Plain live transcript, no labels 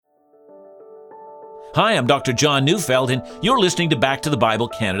Hi, I'm Dr. John Neufeld, and you're listening to Back to the Bible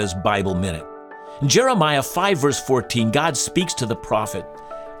Canada's Bible Minute. In Jeremiah 5, verse 14, God speaks to the prophet,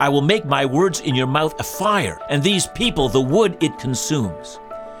 "I will make my words in your mouth a fire, and these people the wood it consumes."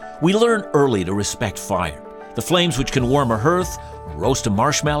 We learn early to respect fire. The flames which can warm a hearth, roast a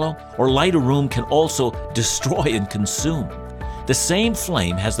marshmallow, or light a room can also destroy and consume. The same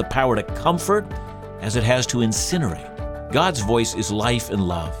flame has the power to comfort as it has to incinerate. God's voice is life and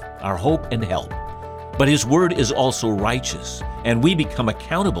love, our hope and help. But His Word is also righteous, and we become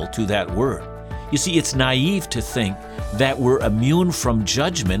accountable to that Word. You see, it's naive to think that we're immune from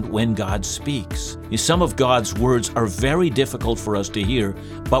judgment when God speaks. Some of God's words are very difficult for us to hear,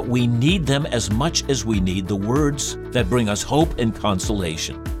 but we need them as much as we need the words that bring us hope and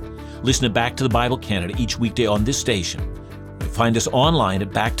consolation. Listen to Back to the Bible Canada each weekday on this station. Find us online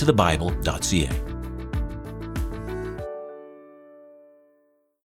at backtothebible.ca.